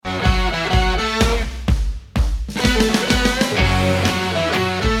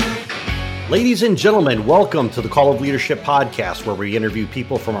Ladies and gentlemen, welcome to the Call of Leadership podcast, where we interview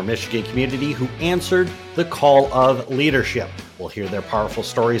people from our Michigan community who answered the call of leadership. We'll hear their powerful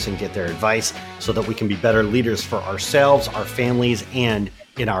stories and get their advice so that we can be better leaders for ourselves, our families, and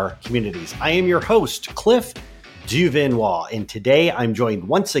in our communities. I am your host, Cliff Duvinois, and today I'm joined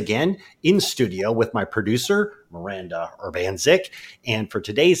once again in studio with my producer, Miranda Urbanzik. And for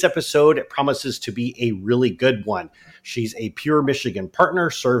today's episode, it promises to be a really good one. She's a Pure Michigan partner,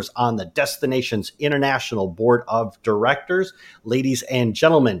 serves on the Destinations International Board of Directors. Ladies and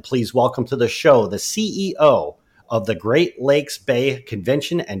gentlemen, please welcome to the show the CEO of the Great Lakes Bay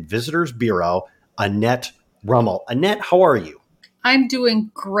Convention and Visitors Bureau, Annette Rummel. Annette, how are you? I'm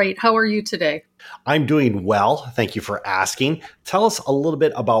doing great. How are you today? I'm doing well. Thank you for asking. Tell us a little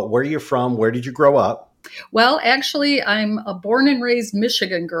bit about where you're from. Where did you grow up? Well, actually, I'm a born and raised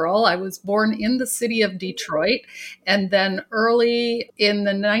Michigan girl. I was born in the city of Detroit. And then early in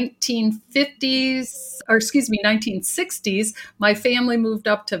the 1960s, my family moved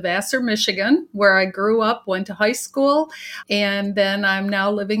up to Vassar, Michigan, where I grew up, went to high school, and then I'm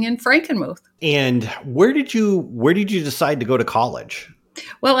now living in Frankenmuth. And where did you decide to go to college?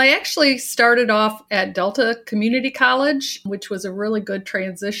 Well, I actually started off at Delta Community College, which was a really good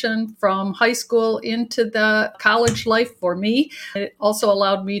transition from high school into the college life for me. It also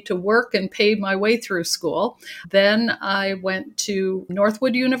allowed me to work and pay my way through school. Then I went to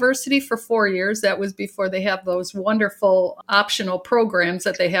Northwood University for 4 years. That was before they have those wonderful optional programs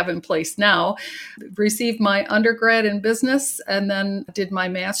that they have in place now. Received my undergrad in business and then did my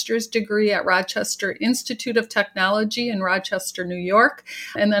master's degree at Rochester Institute of Technology in Rochester, New York.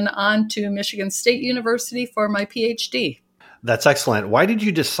 And then on to Michigan State University for my PhD. That's excellent. Why did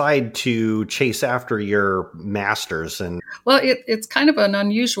you decide to chase after your master's? Well, it's kind of an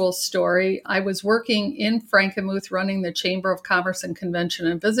unusual story. I was working in Frankenmuth running the Chamber of Commerce and Convention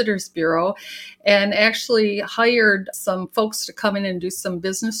and Visitors Bureau, and actually hired some folks to come in and do some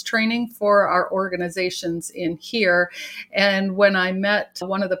business training for our organizations in here. And when I met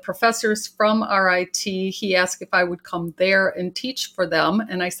one of the professors from RIT, he asked if I would come there and teach for them.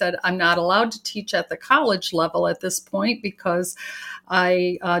 And I said, I'm not allowed to teach at the college level at this point because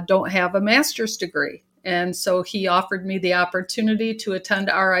I don't have a master's degree. And so he offered me the opportunity to attend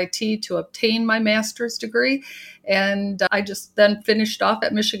RIT to obtain my master's degree. And I just then finished off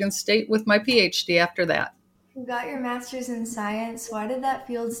at Michigan State with my PhD after that. You got your master's in science. Why did that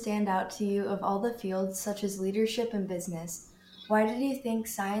field stand out to you of all the fields such as leadership and business? Why did you think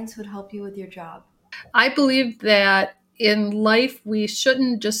science would help you with your job? I believe that in life, we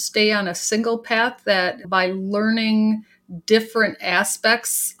shouldn't just stay on a single path, that by learning different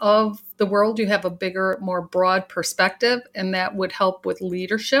aspects of the world, you have a bigger, more broad perspective, and that would help with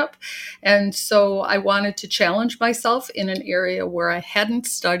leadership. And so I wanted to challenge myself in an area where I hadn't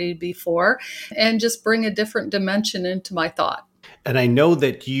studied before and just bring a different dimension into my thought. And I know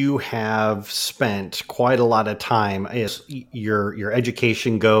that you have spent quite a lot of time as your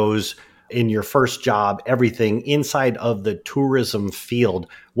education goes, in your first job, everything inside of the tourism field.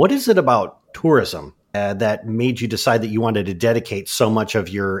 What is it about tourism that made you decide that you wanted to dedicate so much of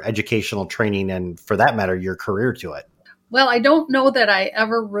your educational training and, for that matter, your career to it? Well, I don't know that I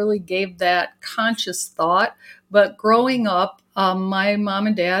ever really gave that conscious thought, but growing up, my mom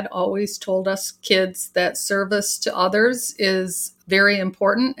and dad always told us kids that service to others is very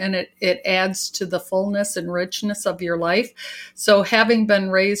important, and it adds to the fullness and richness of your life. So having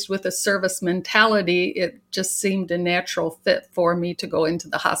been raised with a service mentality, it just seemed a natural fit for me to go into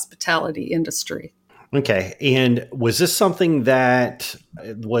the hospitality industry. Okay. And was this something that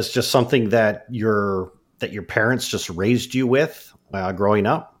was just something that your parents just raised you with growing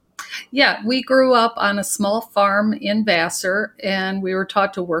up? Yeah, we grew up on a small farm in Vassar, and we were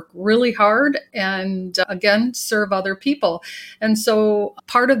taught to work really hard and, again, serve other people. And so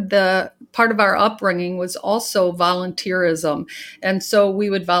part of our upbringing was also volunteerism. And so we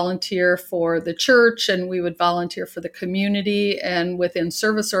would volunteer for the church, and we would volunteer for the community and within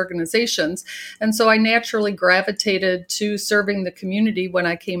service organizations. And so I naturally gravitated to serving the community. When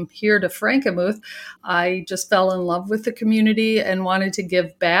I came here to Frankenmuth, I just fell in love with the community and wanted to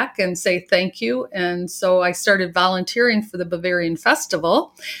give back and say thank you. And so I started volunteering for the Bavarian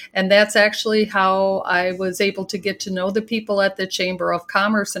Festival. And that's actually how I was able to get to know the people at the Chamber of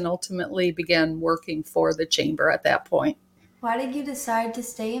Commerce and ultimately began working for the Chamber at that point. Why did you decide to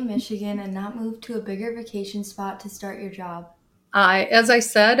stay in Michigan and not move to a bigger vacation spot to start your job? As I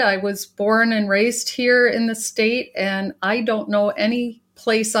said, I was born and raised here in the state, and I don't know any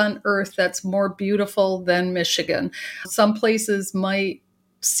place on earth that's more beautiful than Michigan. Some places might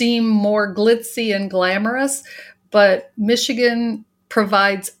seem more glitzy and glamorous, but Michigan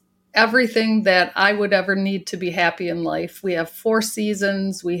provides everything that I would ever need to be happy in life. We have 4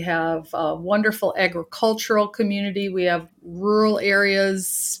 seasons. We have a wonderful agricultural community. We have rural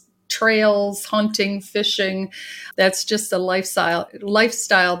areas, trails, hunting, fishing. That's just a lifestyle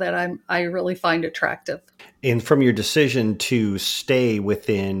that I really find attractive. And from your decision to stay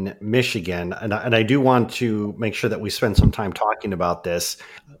within Michigan, and I do want to make sure that we spend some time talking about this,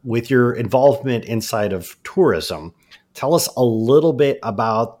 with your involvement inside of tourism, tell us a little bit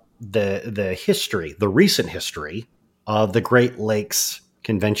about the history, the recent history of the Great Lakes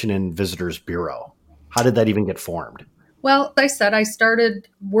Convention and Visitors Bureau. How did that even get formed? Well, as I said, I started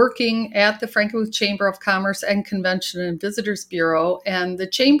working at the Frankenmuth Chamber of Commerce and Convention and Visitors Bureau, and the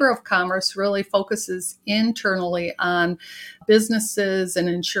Chamber of Commerce really focuses internally on businesses and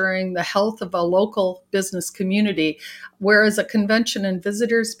ensuring the health of a local business community, whereas a Convention and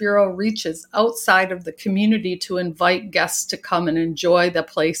Visitors Bureau reaches outside of the community to invite guests to come and enjoy the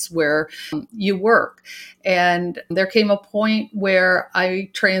place where you work. And there came a point where I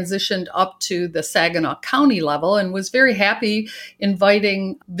transitioned up to the Saginaw County level and was very happy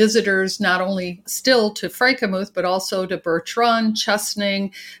inviting visitors not only still to Frankenmuth, but also to Birch Run,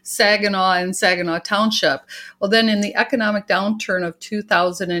 Chesaning, Saginaw, and Saginaw Township. Well, then in the economic downturn of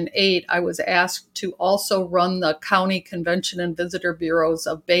 2008, I was asked to also run the county convention and visitor bureaus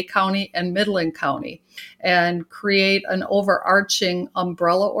of Bay County and Midland County and create an overarching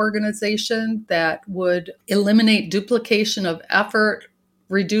umbrella organization that would eliminate duplication of effort,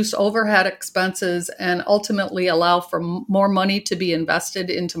 reduce overhead expenses, and ultimately allow for more money to be invested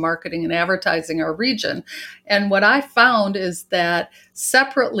into marketing and advertising our region. And what I found is that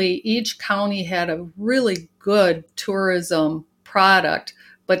separately, each county had a really good tourism product,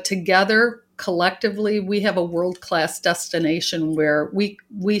 but together, collectively, we have a world-class destination where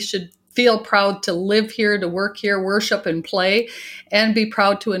we should feel proud to live here, to work here, worship and play, and be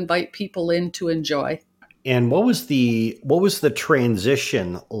proud to invite people in to enjoy. And what was the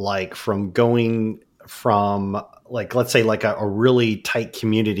transition like from going from, like, let's say like a really tight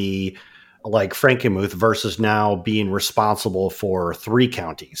community like Frankenmuth versus now being responsible for 3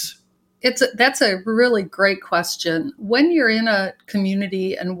 counties? That's a really great question. When you're in a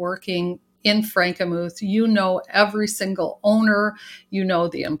community and working in Frankenmuth, you know every single owner, you know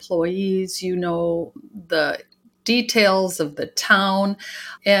the employees, you know the details of the town,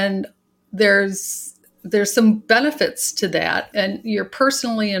 and there's some benefits to that, and you're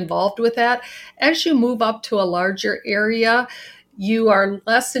personally involved with that. As you move up to a larger area, you are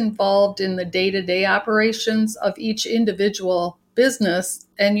less involved in the day-to-day operations of each individual business,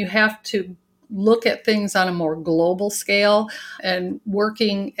 and you have to look at things on a more global scale and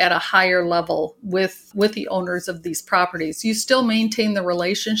working at a higher level with the owners of these properties. You still maintain the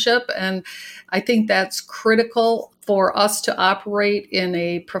relationship, and I think that's critical for us to operate in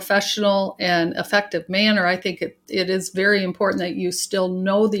a professional and effective manner. I think it is very important that you still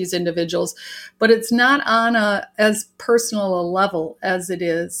know these individuals, but it's not on as personal a level as it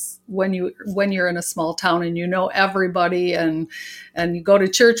is when you're in a small town and you know everybody and you go to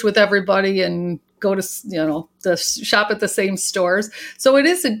church with everybody and go to the shop at the same stores. So it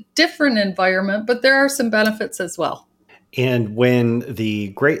is a different environment, but there are some benefits as well. And when the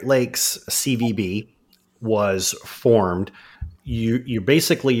Great Lakes CVB was formed,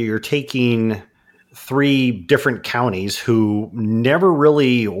 you're taking 3 different counties who never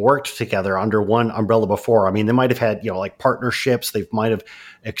really worked together under one umbrella before. I mean, they might have had, like partnerships, they might have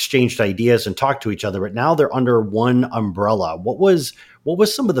exchanged ideas and talked to each other, but now they're under one umbrella. What was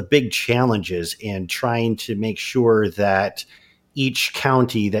some of the big challenges in trying to make sure that each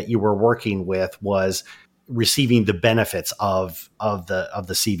county that you were working with was receiving the benefits of the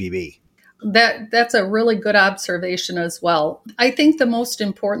CVB? That's a really good observation as well. I think the most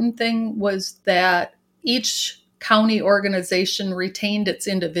important thing was that each county organization retained its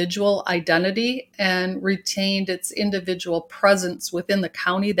individual identity and retained its individual presence within the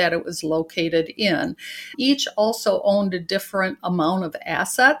county that it was located in. Each also owned a different amount of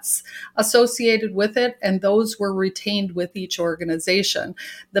assets associated with it, and those were retained with each organization.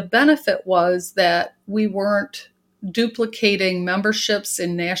 The benefit was that we weren't duplicating memberships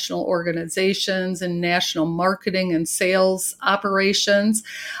in national organizations and national marketing and sales operations.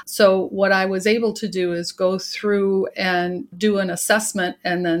 So what I was able to do is go through and do an assessment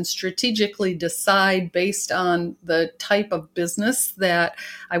and then strategically decide based on the type of business that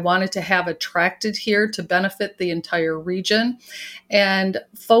I wanted to have attracted here to benefit the entire region and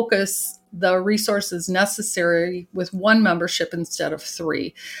focus the resources necessary with one membership instead of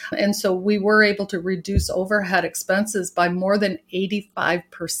three. And so we were able to reduce overhead expenses by more than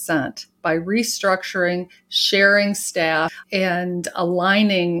 85% by restructuring, sharing staff, and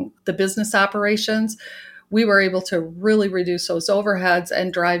aligning the business operations. We were able to really reduce those overheads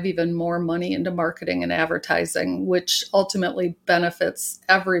and drive even more money into marketing and advertising, which ultimately benefits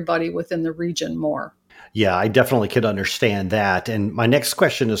everybody within the region more. Yeah, I definitely could understand that. And my next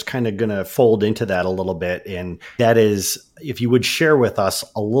question is kind of going to fold into that a little bit. And that is, if you would share with us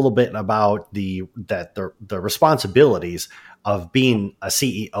a little bit about the responsibilities of being a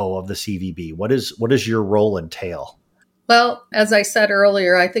CEO of the CVB. What does your role entail? Well, as I said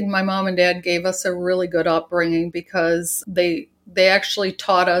earlier, I think my mom and dad gave us a really good upbringing because they actually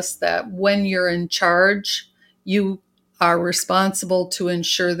taught us that when you're in charge, you are responsible to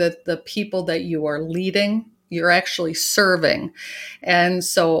ensure that the people that you are leading, you're actually serving. And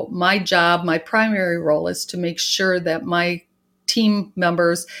so my job, my primary role is to make sure that my team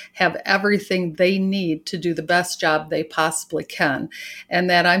members have everything they need to do the best job they possibly can, and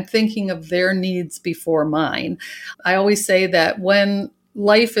that I'm thinking of their needs before mine. I always say that when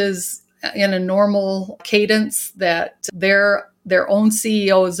life is in a normal cadence, that they're their own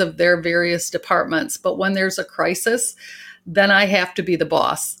CEOs of their various departments, but when there's a crisis, then I have to be the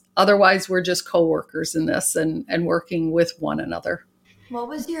boss. Otherwise, we're just coworkers in this and working with one another. What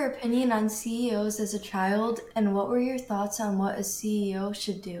was your opinion on CEOs as a child, and what were your thoughts on what a CEO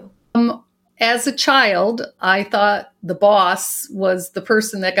should do? As a child, I thought the boss was the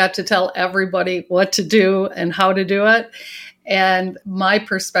person that got to tell everybody what to do and how to do it. And my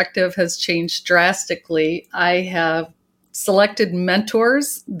perspective has changed drastically. I have selected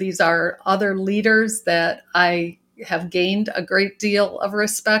mentors. These are other leaders that I have gained a great deal of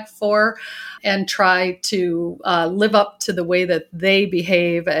respect for, and try to live up to the way that they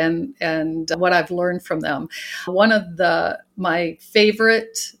behave and what I've learned from them. One of my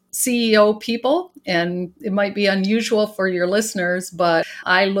favorite CEO people, and it might be unusual for your listeners, but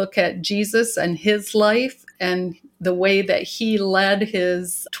I look at Jesus and his life and the way that he led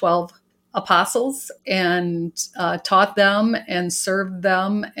his 12 apostles and taught them and served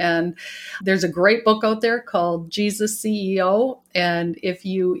them. And there's a great book out there called Jesus CEO. And if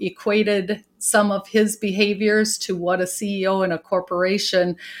you equated some of his behaviors to what a CEO in a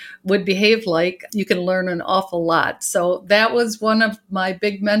corporation would behave like, you can learn an awful lot. So that was one of my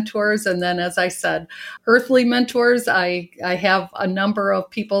big mentors. And then, as I said, earthly mentors, I have a number of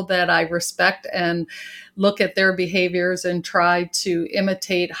people that I respect and look at their behaviors and try to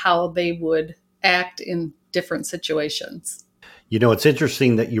imitate how they would act in different situations. You know, it's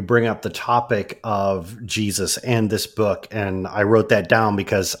interesting that you bring up the topic of Jesus and this book, and I wrote that down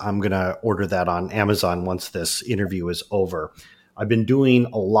because I'm going to order that on Amazon once this interview is over. I've been doing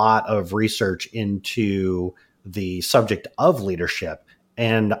a lot of research into the subject of leadership,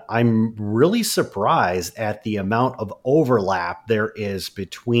 and I'm really surprised at the amount of overlap there is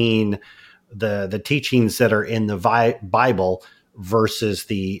between the teachings that are in the Bible versus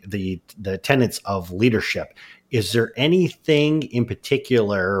the tenets of leadership. Is there anything in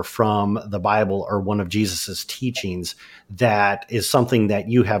particular from the Bible or one of Jesus's teachings that is something that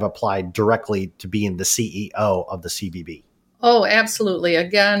you have applied directly to being the CEO of the CVB? Oh, absolutely.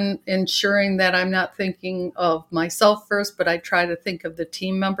 Again, ensuring that I'm not thinking of myself first, but I try to think of the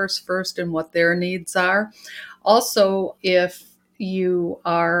team members first and what their needs are. Also, if you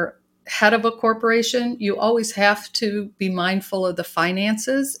are head of a corporation, you always have to be mindful of the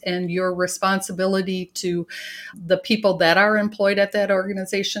finances and your responsibility to the people that are employed at that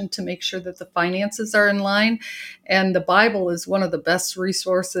organization to make sure that the finances are in line. And the Bible is one of the best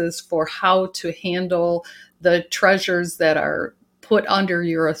resources for how to handle the treasures that are put under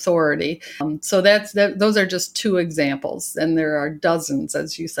your authority. So those are just two examples, and there are dozens,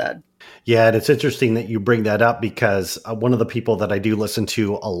 as you said. Yeah, and it's interesting that you bring that up because one of the people that I do listen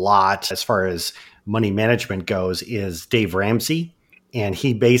to a lot as far as money management goes is Dave Ramsey, and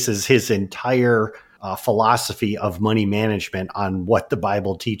he bases his entire philosophy of money management on what the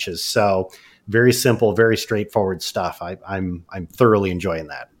Bible teaches. So very simple, very straightforward stuff. I'm thoroughly enjoying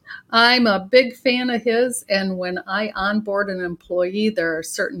that. I'm a big fan of his, and when I onboard an employee, there are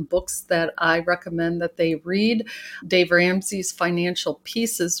certain books that I recommend that they read. Dave Ramsey's Financial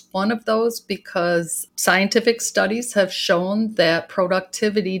Peace is one of those because scientific studies have shown that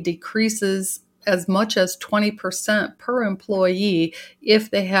productivity decreases as much as 20% per employee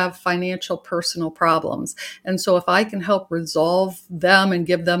if they have financial personal problems. And so if I can help resolve them and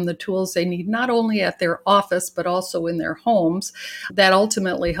give them the tools they need, not only at their office, but also in their homes, that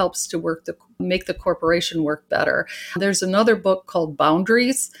ultimately helps to make the corporation work better. There's another book called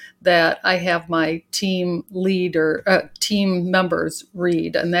Boundaries that I have my team team members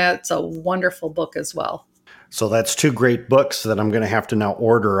read, and that's a wonderful book as well. So that's two great books that I'm going to have to now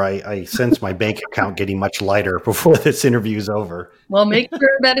order. I sense my bank account getting much lighter before this interview is over. Well, make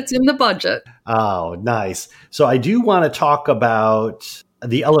sure that it's in the budget. Oh, nice. So I do want to talk about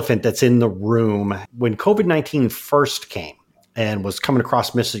the elephant that's in the room. When COVID-19 first came and was coming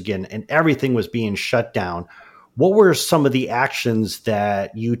across Michigan and everything was being shut down, what were some of the actions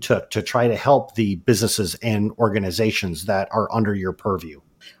that you took to try to help the businesses and organizations that are under your purview?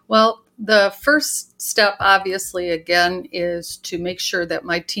 Well, the first step, obviously, again, is to make sure that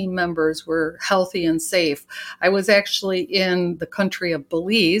my team members were healthy and safe. I was actually in the country of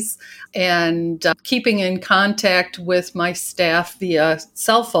Belize and keeping in contact with my staff via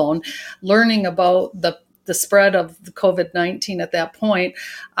cell phone, learning about the spread of the COVID-19 at that point.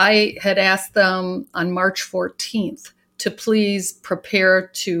 I had asked them on March 14th to please prepare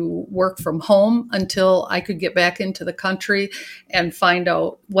to work from home until I could get back into the country and find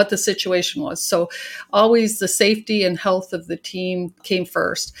out what the situation was. So always the safety and health of the team came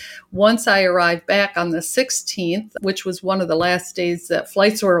first. Once I arrived back on the 16th, which was one of the last days that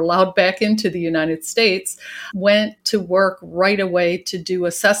flights were allowed back into the United States, went to work right away to do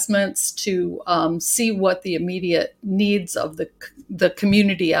assessments to see what the immediate needs of the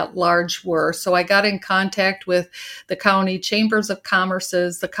community at large were. So I got in contact with the county chambers of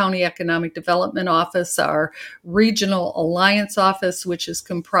commerces, the county economic development office, our regional alliance office, which is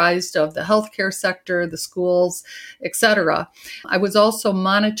comprised of the healthcare sector, the schools, etc. I was also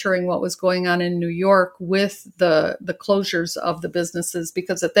monitoring what was going on in New York with the closures of the businesses,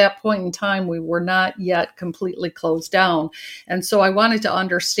 because at that point in time, we were not yet completely closed down. And so I wanted to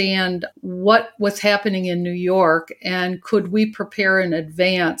understand what was happening in New York and could we prepare in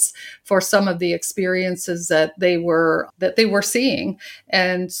advance for some of the experiences that they were seeing.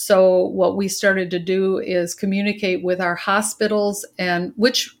 And so what we started to do is communicate with our hospitals, and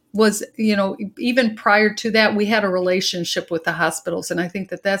which was, even prior to that, we had a relationship with the hospitals. And I think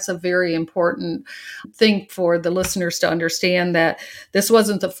that that's a very important thing for the listeners to understand, that this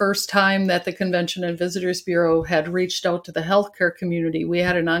wasn't the first time that the Convention and Visitors Bureau had reached out to the healthcare community. We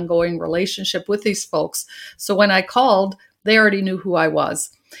had an ongoing relationship with these folks. So when I called, they already knew who I was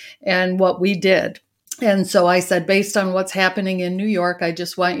and what we did. And so I said, based on what's happening in New York, I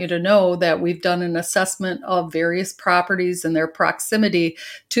just want you to know that we've done an assessment of various properties and their proximity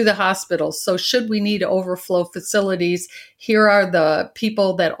to the hospitals. So should we need overflow facilities, here are the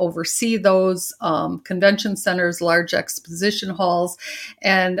people that oversee those convention centers, large exposition halls.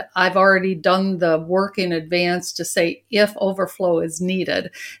 And I've already done the work in advance to say if overflow is needed.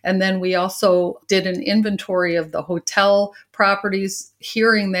 And then we also did an inventory of the hotel properties,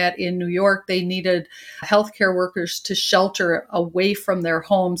 hearing that in New York, they needed healthcare workers to shelter away from their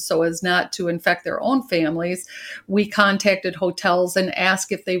homes so as not to infect their own families. We contacted hotels and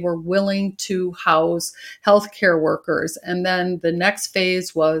asked if they were willing to house healthcare workers. And then the next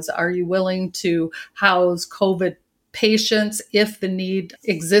phase was, are you willing to house COVID patients if the need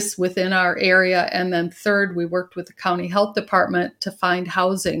exists within our area? And then third, we worked with the county health department to find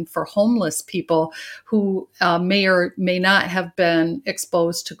housing for homeless people who may or may not have been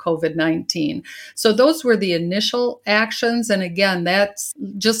exposed to COVID-19. So those were the initial actions. And again, that's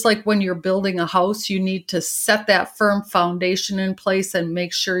just like when you're building a house, you need to set that firm foundation in place and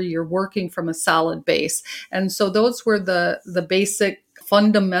make sure you're working from a solid base. And so those were the basic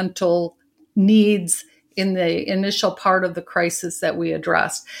fundamental needs in the initial part of the crisis that we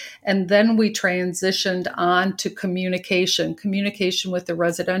addressed. And then we transitioned on to communication with the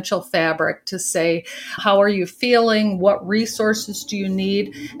residential fabric to say, how are you feeling? What resources do you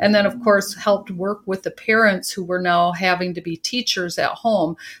need? And then, of course, helped work with the parents who were now having to be teachers at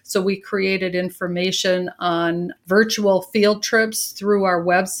home. So we created information on virtual field trips through our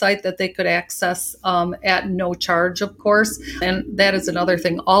website that they could access at no charge, of course. And that is another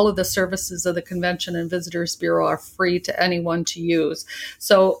thing. All of the services of the Convention and Visitors Bureau are free to anyone to use.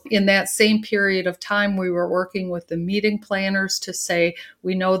 So in that same period of time, we were working with the meeting planners to say,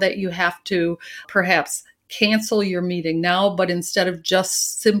 we know that you have to perhaps cancel your meeting now, but instead of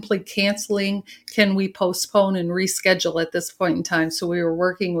just simply canceling, can we postpone and reschedule at this point in time? So we were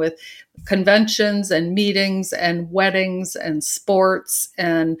working with conventions and meetings and weddings and sports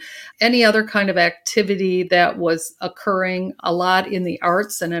and any other kind of activity that was occurring a lot in the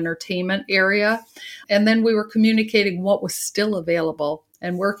arts and entertainment area. And then we were communicating what was still available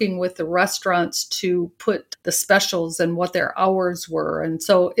and working with the restaurants to put the specials and what their hours were. And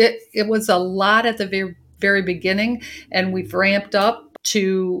so it was a lot at the very, very beginning, and we've ramped up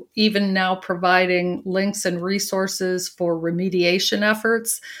to even now providing links and resources for remediation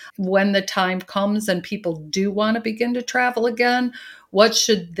efforts when the time comes and people do want to begin to travel again. What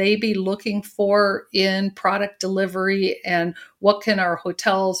should they be looking for in product delivery, and what can our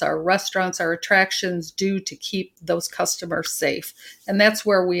hotels, our restaurants, our attractions do to keep those customers safe? And that's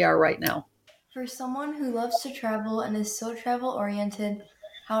where we are right now. For someone who loves to travel and is so travel-oriented,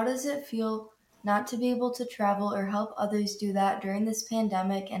 how does it feel not to be able to travel or help others do that during this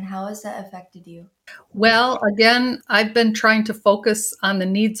pandemic, and how has that affected you? Well, again, I've been trying to focus on the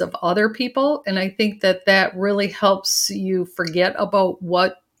needs of other people, and I think that really helps you forget about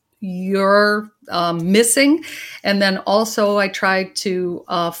what you're missing. And then also I try to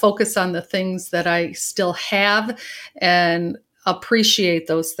focus on the things that I still have and appreciate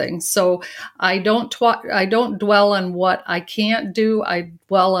those things. So I don't dwell on what I can't do. I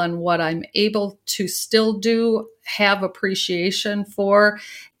dwell on what I'm able to still do, have appreciation for.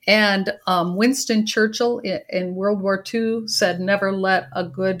 And Winston Churchill in World War II said, "Never let a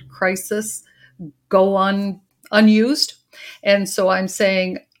good crisis go unused." And so I'm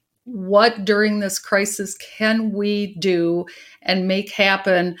saying, what during this crisis can we do and make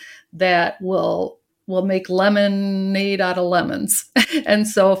happen that will make lemonade out of lemons? And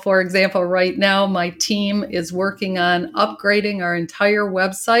so, for example, right now, my team is working on upgrading our entire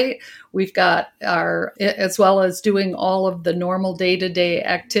website. We've got as well as doing all of the normal day-to-day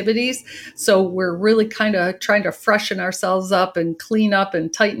activities. So we're really kind of trying to freshen ourselves up and clean up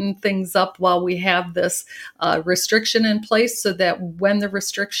and tighten things up while we have this restriction in place, so that when the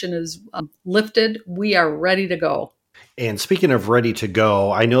restriction is lifted, we are ready to go. And speaking of ready to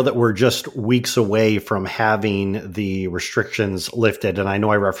go, I know that we're just weeks away from having the restrictions lifted. And I know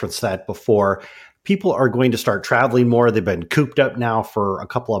I referenced that before. People are going to start traveling more. They've been cooped up now for a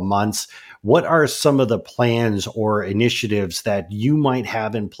couple of months. What are some of the plans or initiatives that you might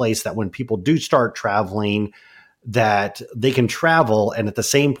have in place that when people do start traveling, that they can travel and at the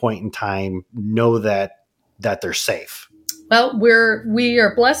same point in time know that they're safe? Well, we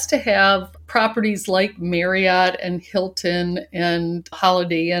are blessed to have properties like Marriott and Hilton and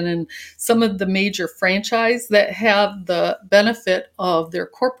Holiday Inn and some of the major franchise that have the benefit of their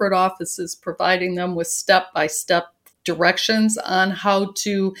corporate offices providing them with step-by-step directions on how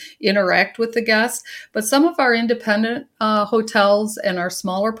to interact with the guests. But some of our independent hotels and our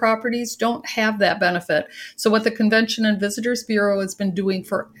smaller properties don't have that benefit. So what the Convention and Visitors Bureau has been doing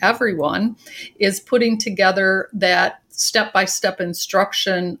for everyone is putting together that step-by-step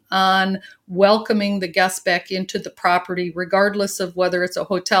instruction on welcoming the guests back into the property, regardless of whether it's a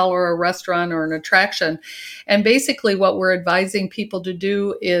hotel or a restaurant or an attraction. And basically what we're advising people to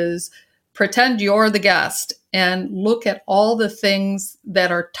do is pretend you're the guest and look at all the things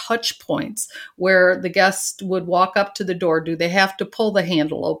that are touch points where the guest would walk up to the door. Do they have to pull the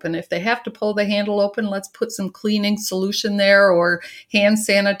handle open? If they have to pull the handle open, let's put some cleaning solution there or hand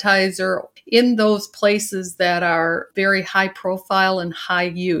sanitizer in those places that are very high profile and high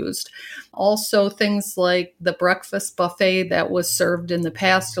used. Also, things like the breakfast buffet that was served in the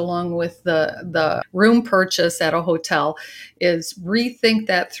past along with the room purchase at a hotel is rethink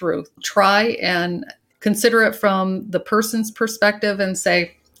that through. Try and consider it from the person's perspective and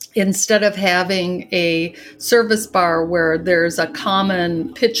say, instead of having a service bar where there's a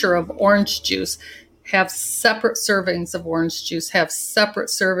common pitcher of orange juice, have separate servings of orange juice, have separate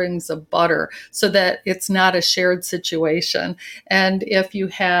servings of butter so that it's not a shared situation. And if you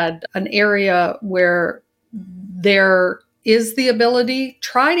had an area where there is the ability,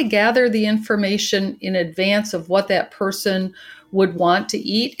 try to gather the information in advance of what that person would want to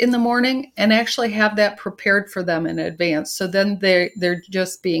eat in the morning and actually have that prepared for them in advance. So then they're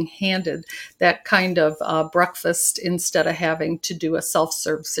just being handed that kind of breakfast instead of having to do a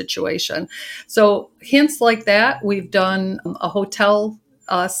self-serve situation. So hints like that. We've done a hotel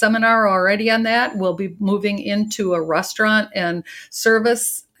seminar already on that. We'll be moving into a restaurant and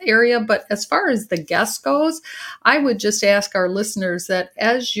service area. But as far as the guest goes, I would just ask our listeners that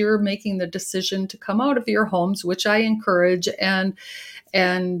as you're making the decision to come out of your homes, which I encourage, and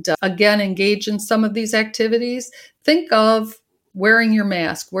again, engage in some of these activities, think of wearing your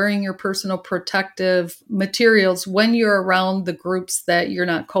mask, wearing your personal protective materials when you're around the groups that you're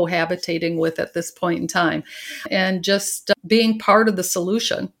not cohabitating with at this point in time, and just being part of the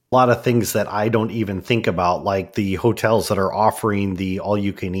solution. A lot of things that I don't even think about, like the hotels that are offering the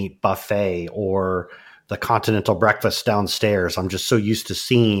all-you-can-eat buffet or the continental breakfast downstairs. I'm just so used to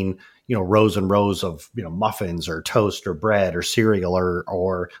seeing, rows and rows of, muffins or toast or bread or cereal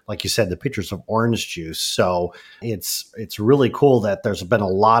or like you said, the pictures of orange juice. So it's really cool that there's been a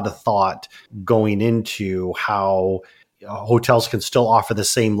lot of thought going into how hotels can still offer the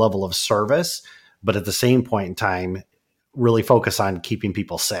same level of service, but at the same point in time, really focus on keeping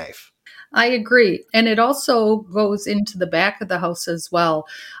people safe. I agree. And it also goes into the back of the house as well.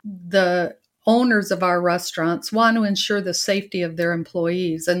 The owners of our restaurants want to ensure the safety of their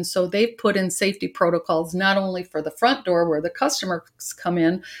employees. And so they've put in safety protocols, not only for the front door where the customers come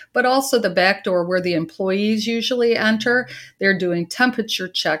in, but also the back door where the employees usually enter. They're doing temperature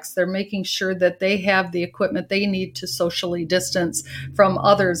checks. They're making sure that they have the equipment they need to socially distance from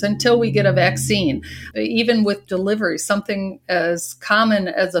others until we get a vaccine. Even with delivery, something as common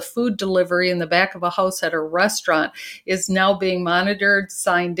as a food delivery in the back of a house at a restaurant is now being monitored,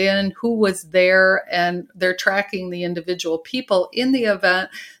 signed in, who was there, and they're tracking the individual people in the event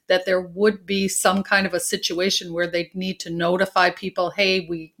that there would be some kind of a situation where they need to notify people, hey,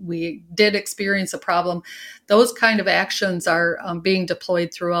 we did experience a problem. Those kind of actions are being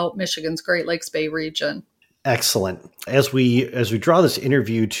deployed throughout Michigan's Great Lakes Bay region. Excellent. As we draw this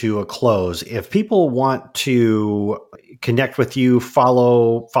interview to a close, if people want to connect with you,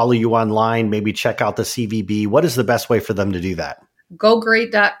 follow you online, maybe check out the CVB, what is the best way for them to do that?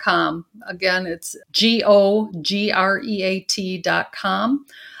 GoGreat.com. Again, it's GoGreat.com.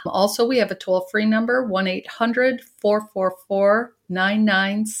 Also, we have a toll-free number,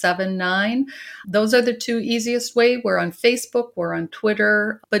 1-800-444-9979. Those are the two easiest ways. We're on Facebook, we're on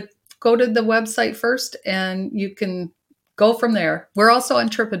Twitter, but go to the website first and you can go from there. We're also on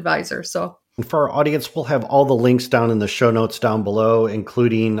TripAdvisor, so. And for our audience, we'll have all the links down in the show notes down below,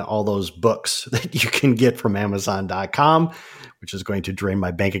 including all those books that you can get from Amazon.com, which is going to drain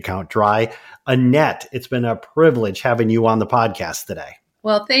my bank account dry. Annette, it's been a privilege having you on the podcast today.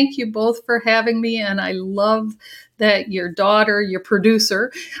 Well, thank you both for having me. And I love that your daughter, your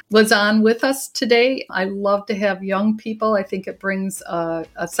producer, was on with us today. I love to have young people. I think it brings a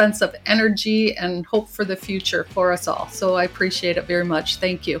sense of energy and hope for the future for us all. So I appreciate it very much.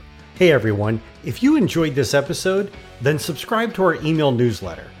 Thank you. Hey, everyone. If you enjoyed this episode, then subscribe to our email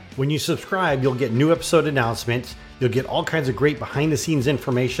newsletter. When you subscribe, you'll get new episode announcements. You'll get all kinds of great behind-the-scenes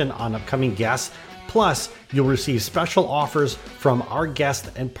information on upcoming guests. Plus, you'll receive special offers from our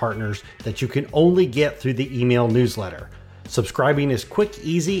guests and partners that you can only get through the email newsletter. Subscribing is quick,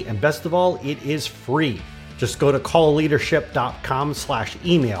 easy, and best of all, it is free. Just go to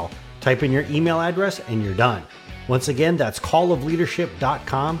callofleadership.com/email, type in your email address, and you're done. Once again, that's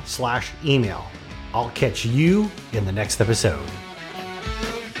callofleadership.com/email. I'll catch you in the next episode.